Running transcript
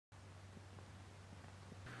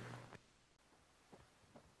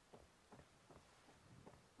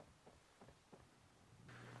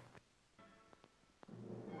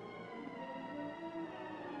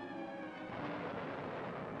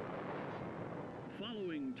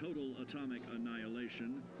total atomic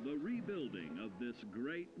annihilation, the rebuilding of this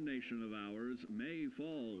great nation of ours may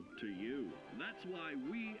fall to you. That's why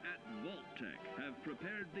we at Vault-Tec have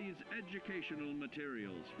prepared these educational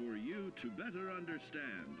materials for you to better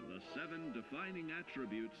understand the 7 defining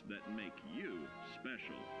attributes that make you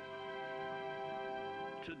special.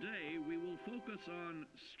 Today we will focus on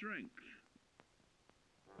strength.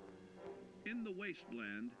 In the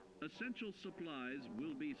wasteland, essential supplies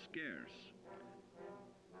will be scarce.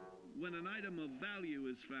 When an item of value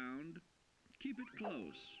is found, keep it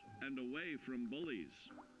close and away from bullies.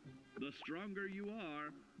 The stronger you are,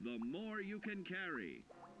 the more you can carry.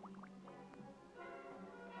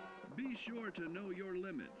 Be sure to know your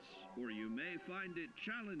limits, or you may find it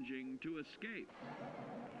challenging to escape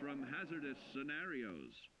from hazardous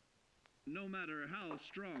scenarios, no matter how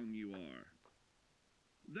strong you are.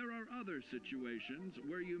 There are other situations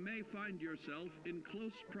where you may find yourself in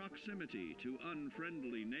close proximity to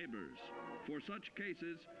unfriendly neighbors. For such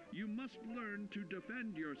cases, you must learn to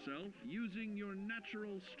defend yourself using your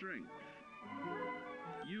natural strength.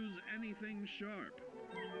 Use anything sharp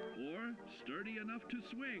or sturdy enough to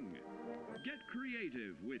swing. Get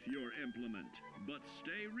creative with your implement, but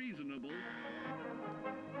stay reasonable.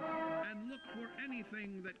 And look for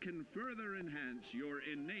anything that can further enhance your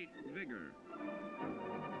innate vigor.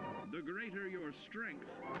 The greater your strength,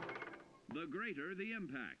 the greater the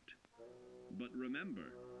impact. But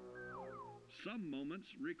remember, some moments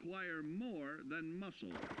require more than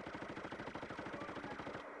muscle.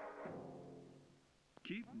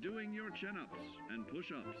 Keep doing your chin-ups and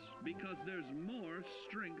push-ups, because there's more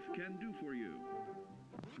strength can do for you.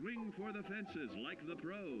 Swing for the fences like the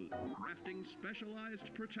pros, crafting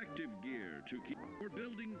specialized protective gear to keep, or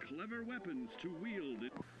building clever weapons to wield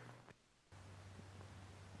it.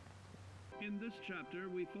 In this chapter,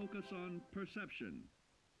 we focus on perception.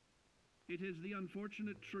 It is the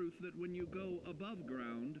unfortunate truth that when you go above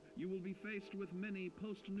ground, you will be faced with many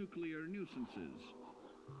post-nuclear nuisances.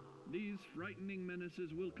 These frightening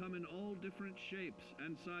menaces will come in all different shapes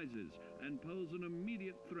and sizes and pose an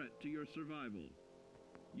immediate threat to your survival.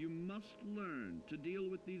 You must learn to deal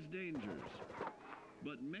with these dangers,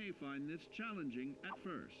 but may find this challenging at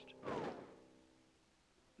first.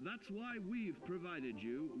 That's why we've provided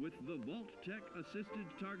you with the Vault-Tec Assisted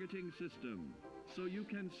Targeting System, so you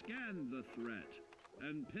can scan the threat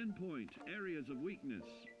and pinpoint areas of weakness.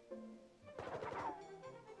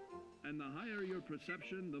 And the higher your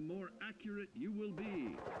perception, the more accurate you will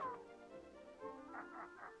be.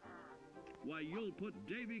 Why, you'll put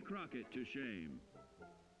Davy Crockett to shame.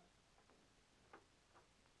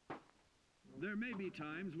 There may be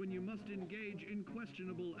times when you must engage in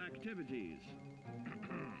questionable activities.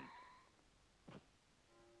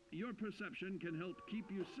 Your perception can help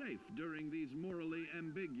keep you safe during these morally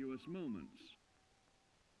ambiguous moments.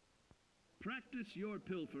 Practice your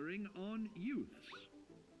pilfering on youths,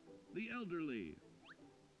 the elderly,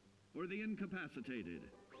 or the incapacitated.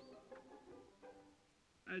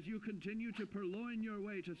 As you continue to purloin your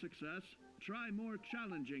way to success, try more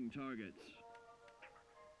challenging targets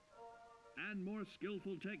and more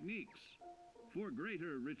skillful techniques for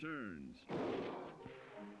greater returns.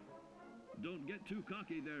 Don't get too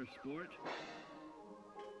cocky there, sport.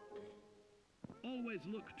 Always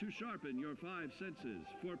look to sharpen your 5 senses,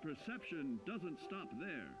 for perception doesn't stop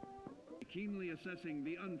there. Keenly assessing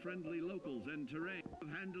the unfriendly locals and terrain, of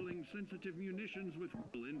handling sensitive munitions with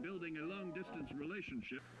people in building a long-distance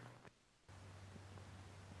relationship.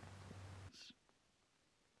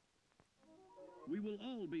 We will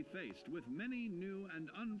all be faced with many new and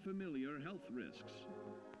unfamiliar health risks,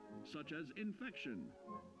 such as infection,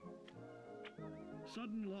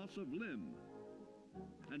 sudden loss of limb,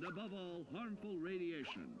 and above all, harmful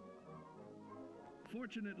radiation.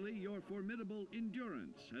 Fortunately, your formidable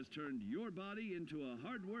endurance has turned your body into a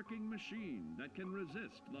hard-working machine that can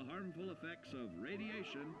resist the harmful effects of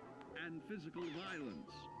radiation and physical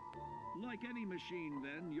violence. Like any machine,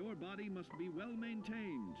 then, your body must be well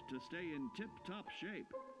maintained to stay in tip-top shape.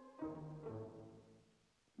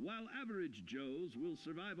 While average Joes will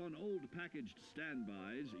survive on old packaged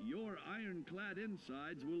standbys, your ironclad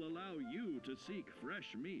insides will allow you to seek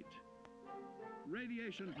fresh meat.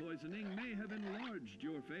 Radiation poisoning may have enlarged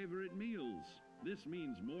your favorite meals. This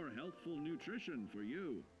means more healthful nutrition for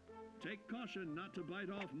you. Take caution not to bite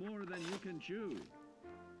off more than you can chew.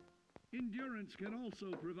 Endurance can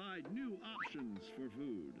also provide new options for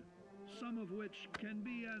food, some of which can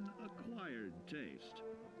be an acquired taste.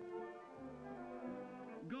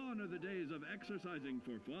 Gone are the days of exercising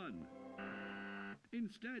for fun.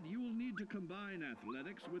 Instead, you will need to combine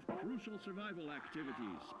athletics with crucial survival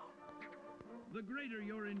activities. The greater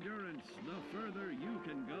your endurance, the further you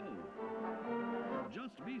can go.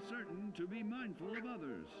 Just be certain to be mindful of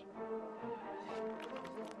others.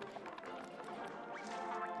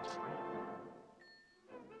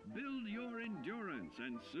 Build your endurance,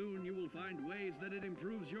 and soon you will find ways that it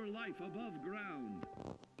improves your life above ground.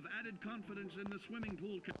 Have added confidence in the swimming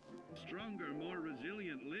pool, stronger, more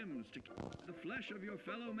resilient limbs to keep the flesh of your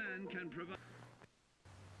fellow man can provide.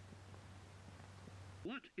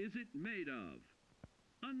 What is it made of?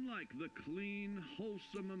 Unlike the clean,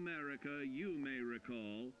 wholesome America you may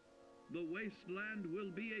recall, the wasteland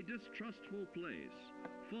will be a distrustful place,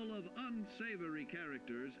 full of unsavory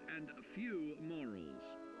characters and few morals.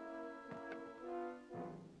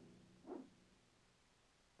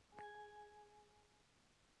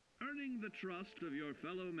 Earning the trust of your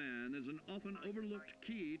fellow man is an often overlooked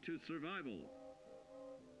key to survival.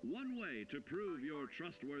 One way to prove your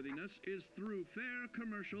trustworthiness is through fair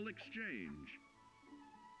commercial exchange.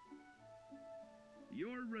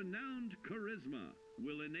 Your renowned charisma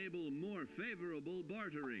will enable more favorable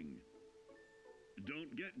bartering.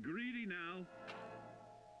 Don't get greedy now.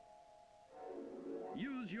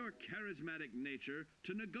 Use your charismatic nature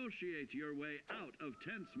to negotiate your way out of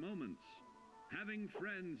tense moments. Having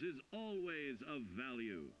friends is always of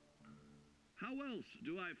value. How else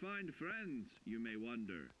do I find friends, you may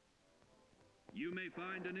wonder? You may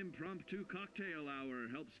find an impromptu cocktail hour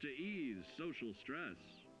helps to ease social stress.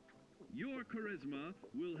 Your charisma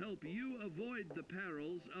will help you avoid the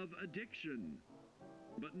perils of addiction,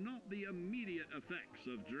 but not the immediate effects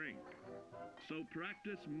of drink. So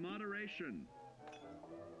practice moderation,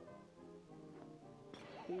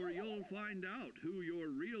 or you'll find out who your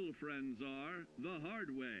real friends are the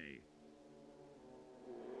hard way.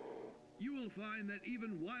 You will find that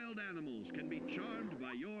even wild animals can be charmed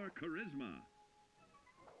by your charisma.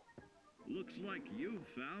 Looks like you've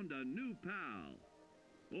found a new pal.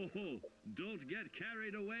 Oh, don't get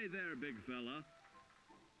carried away there, big fella.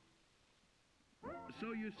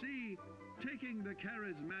 So you see, taking the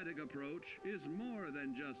charismatic approach is more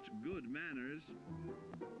than just good manners.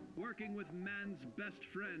 Working with man's best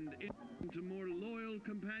friend into more loyal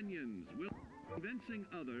companions will convincing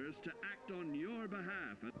others to act on your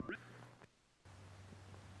behalf.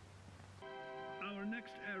 Our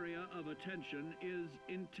next area of attention is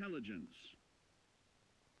intelligence.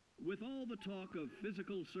 With all the talk of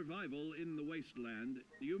physical survival in the wasteland,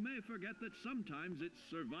 you may forget that sometimes it's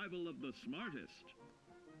survival of the smartest.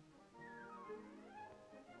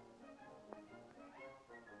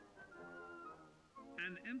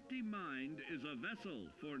 An empty mind is a vessel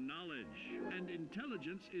for knowledge, and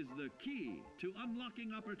intelligence is the key to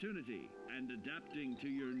unlocking opportunity and adapting to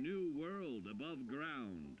your new world above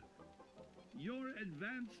ground. Your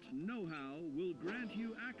advanced know-how will grant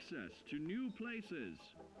you access to new places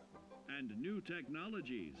and new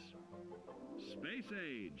technologies. Space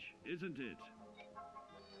age, isn't it?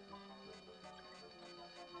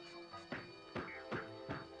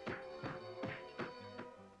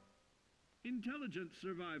 Intelligent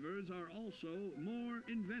survivors are also more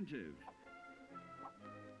inventive,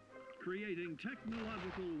 creating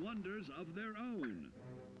technological wonders of their own.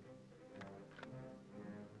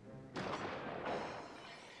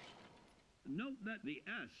 Note that the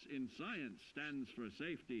S in science stands for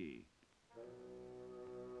safety.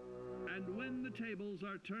 And when the tables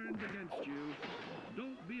are turned against you,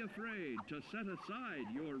 don't be afraid to set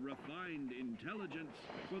aside your refined intelligence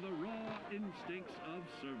for the raw instincts of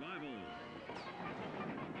survival.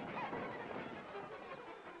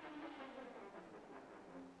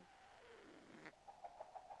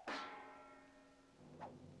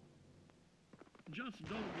 Just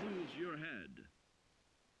don't lose your head.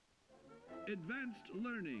 Advanced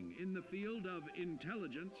learning in the field of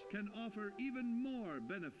intelligence can offer even more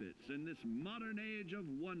benefits in this modern age of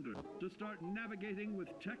wonder. To start navigating with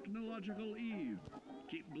technological ease,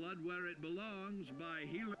 keep blood where it belongs by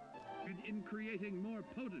healing in creating more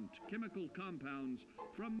potent chemical compounds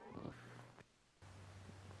from.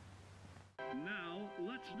 Now,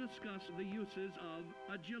 let's discuss the uses of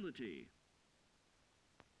agility.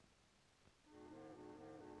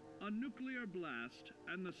 A nuclear blast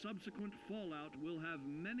and the subsequent fallout will have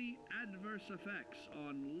many adverse effects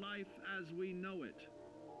on life as we know it.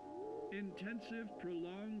 Intensive,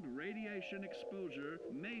 prolonged radiation exposure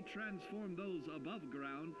may transform those above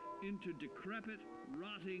ground into decrepit,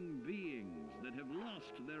 rotting beings that have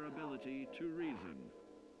lost their ability to reason.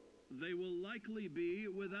 They will likely be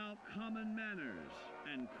without common manners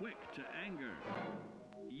and quick to anger.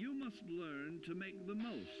 You must learn to make the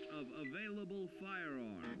most of available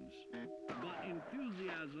firearms, but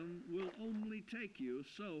enthusiasm will only take you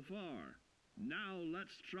so far. Now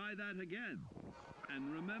let's try that again.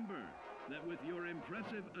 And remember that with your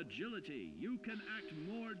impressive agility, you can act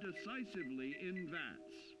more decisively in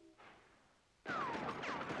VATS.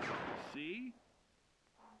 See?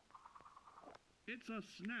 It's a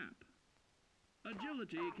snap.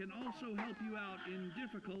 Agility can also help you out in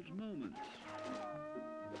difficult moments.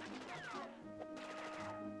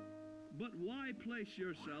 But why place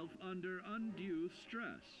yourself under undue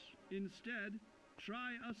stress? Instead,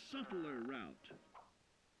 try a subtler route.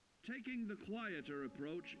 Taking the quieter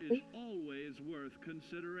approach is always worth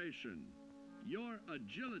consideration. Your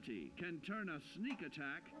agility can turn a sneak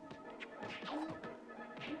attack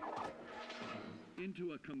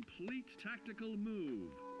into a complete tactical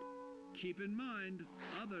move. Keep in mind,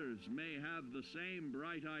 others may have the same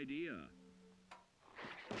bright idea.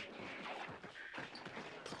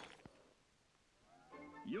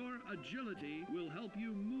 Your agility will help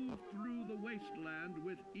you move through the wasteland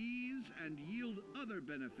with ease and yield other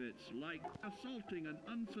benefits like assaulting an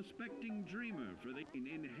unsuspecting dreamer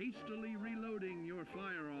in hastily reloading your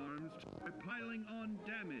firearms or piling on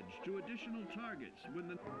damage to additional targets when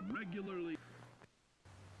the regularly...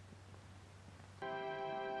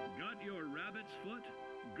 Got your rabbit's foot?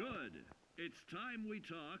 Good. It's time we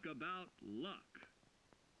talk about luck.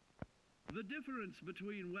 The difference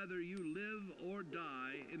between whether you live or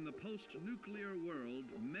die in the post-nuclear world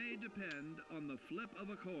may depend on the flip of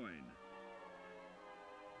a coin.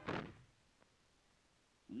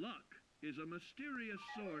 Luck is a mysterious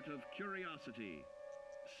sort of curiosity.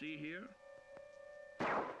 See here?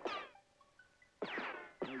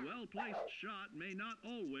 A well-placed shot may not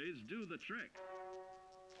always do the trick.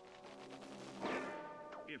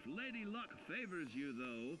 If Lady Luck favors you,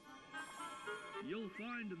 though, you'll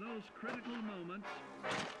find those critical moments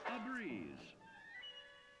a breeze.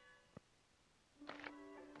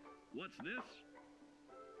 What's this?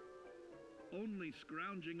 Only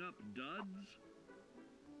scrounging up duds?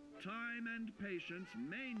 Time and patience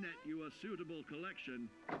may net you a suitable collection,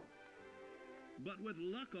 but with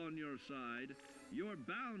luck on your side, you're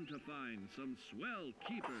bound to find some swell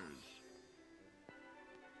keepers.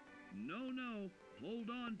 No, hold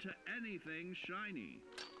on to anything shiny.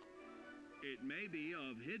 It may be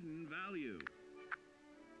of hidden value.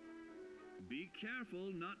 Be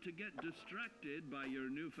careful not to get distracted by your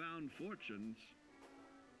newfound fortunes.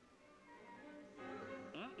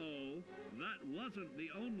 Uh-oh, that wasn't the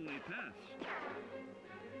only pest.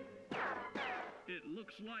 It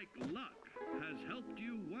looks like luck has helped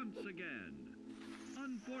you once again.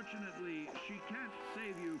 Unfortunately, she can't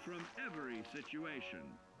save you from every situation.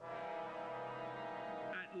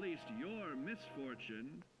 At least your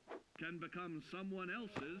misfortune can become someone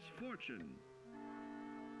else's fortune.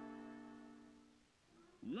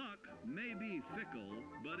 Luck may be fickle,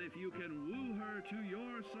 but if you can woo her to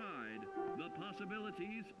your side, the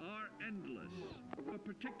possibilities are endless. A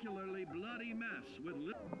particularly bloody mess with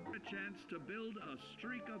a chance to build a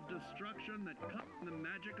streak of destruction that cuts the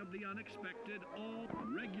magic of the unexpected. All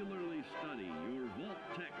regularly study your Vault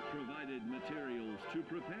Tech provided materials to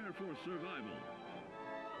prepare for survival.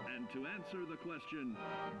 And to answer the question,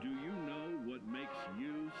 do you know what makes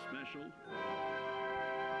you special?